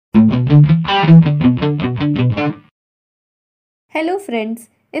Hello friends,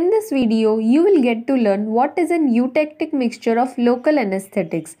 in this video you will get to learn what is an eutectic mixture of local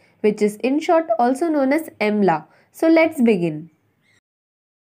anesthetics, which is in short also known as EMLA. So let's begin.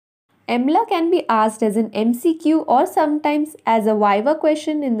 EMLA can be asked as an MCQ or sometimes as a viva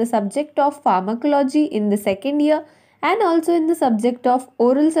question in the subject of pharmacology in the second year and also in the subject of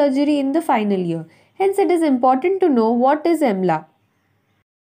oral surgery in the final year. Hence it is important to know what is EMLA.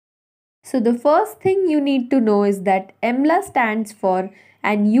 So the first thing you need to know is that EMLA stands for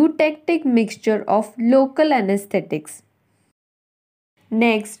an eutectic mixture of local anesthetics.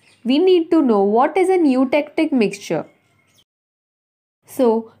 Next, we need to know what is an eutectic mixture.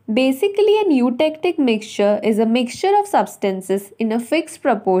 So basically an eutectic mixture is a mixture of substances in a fixed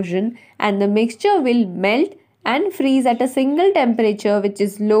proportion and the mixture will melt and freeze at a single temperature which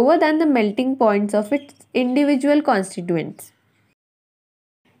is lower than the melting points of its individual constituents.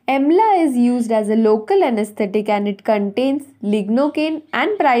 EMLA is used as a local anesthetic and it contains lignocaine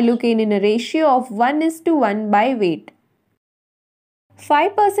and prilocaine in a ratio of 1:1 by weight.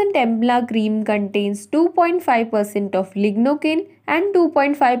 5% EMLA cream contains 2.5% of lignocaine and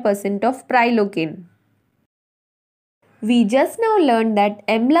 2.5% of prilocaine. We just now learned that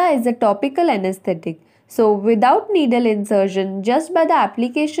EMLA is a topical anesthetic. So without needle insertion, just by the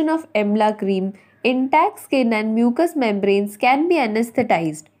application of EMLA cream, intact skin and mucous membranes can be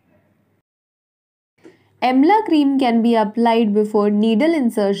anesthetized. EMLA cream can be applied before needle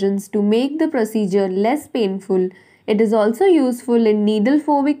insertions to make the procedure less painful. It is also useful in needle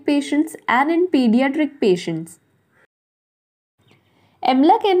phobic patients and in pediatric patients.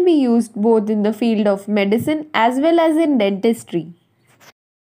 EMLA can be used both in the field of medicine as well as in dentistry.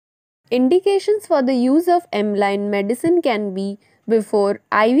 Indications for the use of EMLA in medicine can be before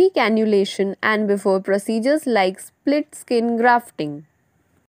IV cannulation and before procedures like split skin grafting.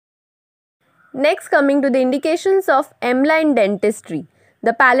 Next, coming to the indications of EMLA in dentistry.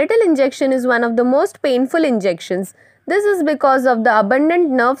 The palatal injection is one of the most painful injections. This is because of the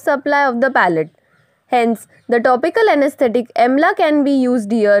abundant nerve supply of the palate. Hence, the topical anesthetic EMLA can be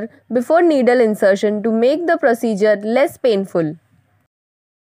used here before needle insertion to make the procedure less painful.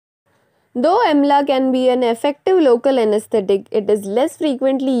 Though EMLA can be an effective local anesthetic, it is less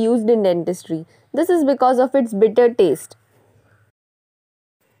frequently used in dentistry. This is because of its bitter taste.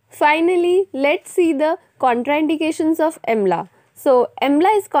 Finally, let's see the contraindications of EMLA. So,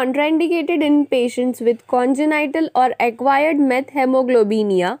 EMLA is contraindicated in patients with congenital or acquired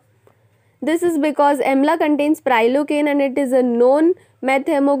methemoglobinemia. This is because EMLA contains prilocaine and it is a known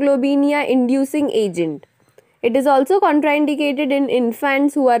methemoglobinemia inducing agent. It is also contraindicated in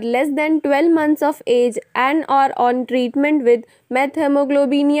infants who are less than 12 months of age and are on treatment with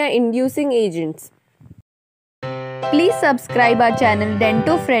methemoglobinemia inducing agents. Please subscribe our channel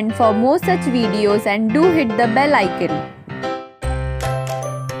Dento Friend for more such videos and do hit the bell icon.